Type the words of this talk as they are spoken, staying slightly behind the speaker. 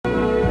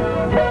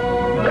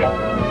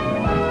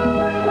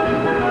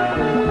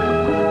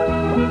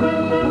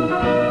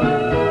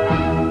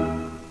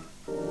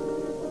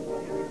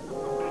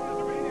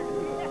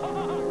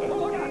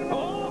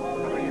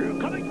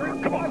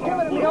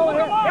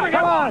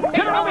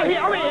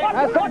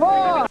That's the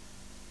four.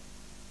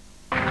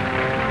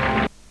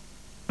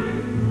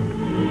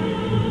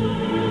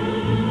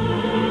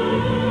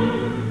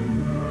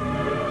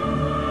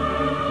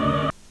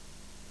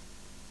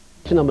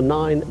 Number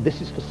 9, this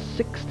is for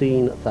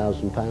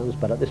 £16,000,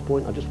 but at this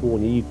point I just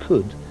warn you, you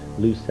could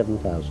lose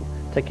 7,000.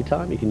 Take your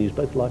time, you can use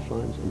both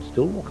lifelines and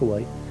still walk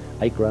away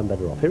 £8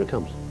 better off. Here it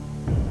comes.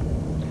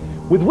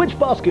 With which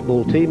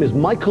basketball team is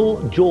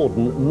Michael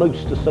Jordan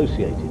most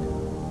associated?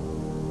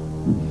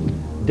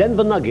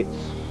 Denver Nuggets,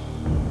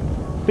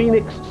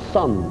 Phoenix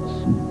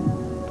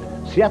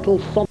Suns, Seattle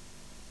Son...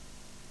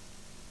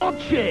 Oh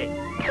shit!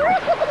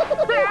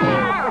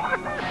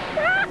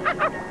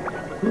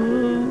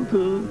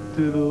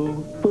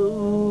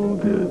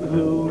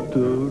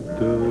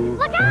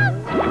 Look out!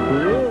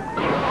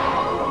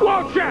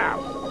 Watch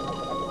out!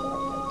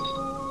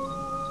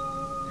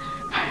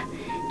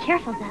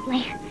 Careful,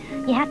 Dudley.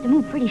 You have to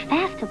move pretty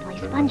fast to play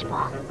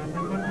SpongeBob.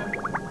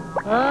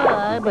 Oh,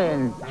 I've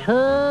been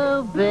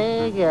too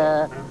big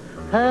a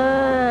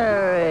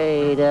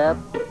hurried up.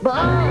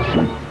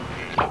 Oh.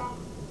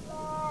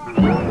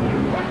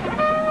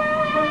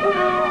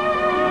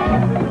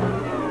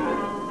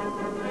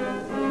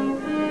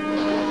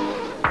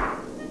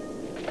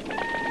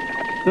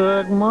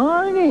 Good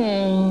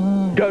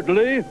morning.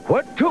 Dudley,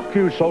 what took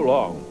you so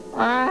long?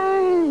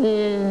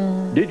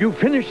 Did you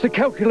finish the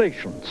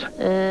calculations?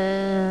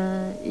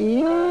 Yes,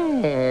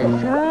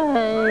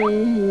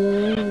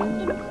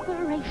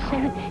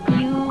 Inspiration,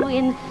 you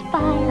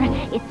inspire.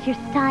 It's your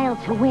style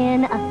to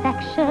win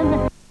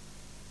affection.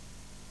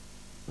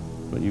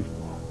 But you...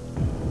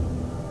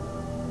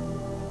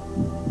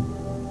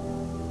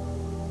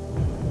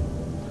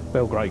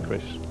 Well, great,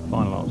 Chris.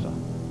 Final answer.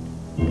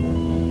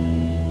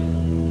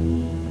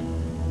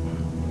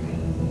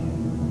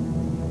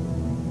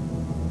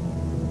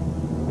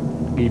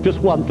 You've just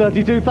won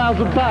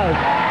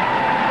 £32,000.